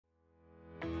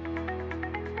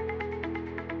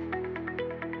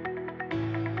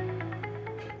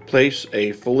place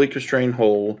a fully constrained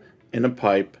hole in a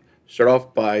pipe, start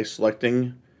off by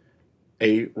selecting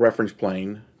a reference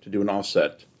plane to do an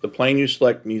offset. The plane you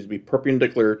select needs to be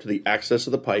perpendicular to the axis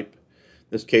of the pipe. In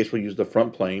this case, we'll use the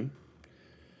front plane,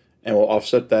 and we'll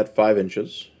offset that 5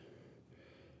 inches.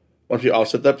 Once we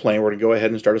offset that plane, we're going to go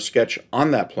ahead and start a sketch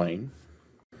on that plane.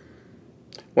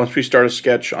 Once we start a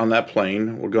sketch on that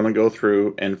plane, we're going to go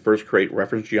through and first create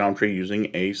reference geometry using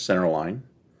a center line.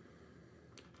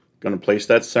 Going to place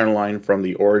that center line from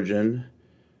the origin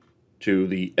to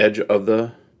the edge of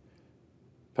the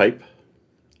pipe,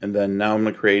 and then now I'm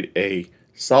going to create a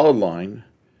solid line,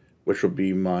 which will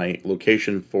be my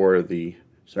location for the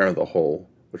center of the hole,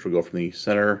 which will go from the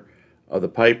center of the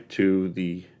pipe to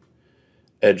the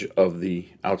edge of the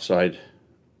outside.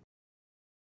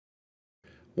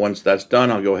 Once that's done,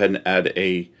 I'll go ahead and add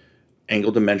a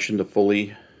angle dimension to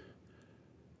fully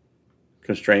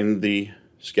constrain the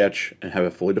sketch and have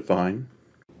it fully defined.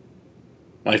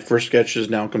 My first sketch is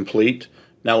now complete.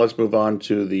 Now let's move on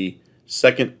to the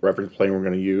second reference plane we're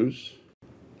going to use.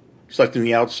 Selecting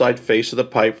the outside face of the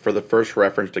pipe for the first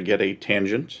reference to get a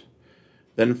tangent.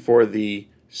 Then for the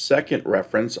second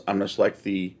reference, I'm going to select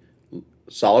the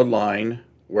solid line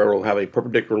where we'll have a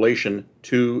perpendicular relation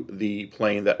to the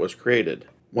plane that was created.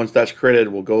 Once that's created,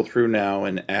 we'll go through now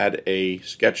and add a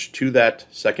sketch to that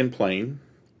second plane,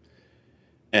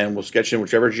 and we'll sketch in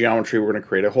whichever geometry we're going to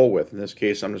create a hole with. In this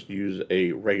case, I'm just going to use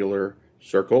a regular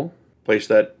circle. Place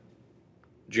that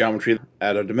geometry,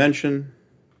 add a dimension,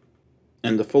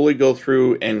 and to fully go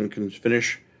through and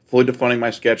finish fully defining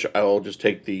my sketch, I will just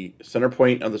take the center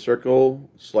point of the circle,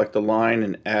 select the line,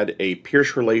 and add a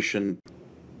pierce relation.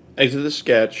 Exit the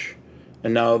sketch,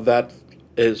 and now that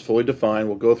is fully defined,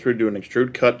 we'll go through, do an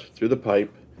extrude cut through the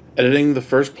pipe. Editing the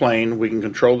first plane, we can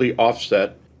control the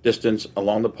offset distance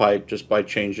along the pipe just by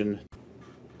changing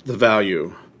the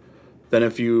value. Then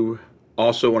if you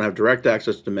also want to have direct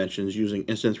access dimensions using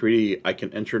Instant 3D, I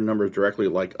can enter numbers directly,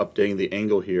 like updating the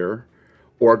angle here,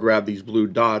 or grab these blue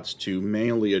dots to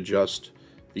manually adjust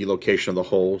the location of the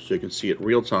hole so you can see it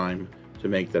real time to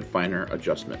make that finer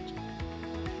adjustment.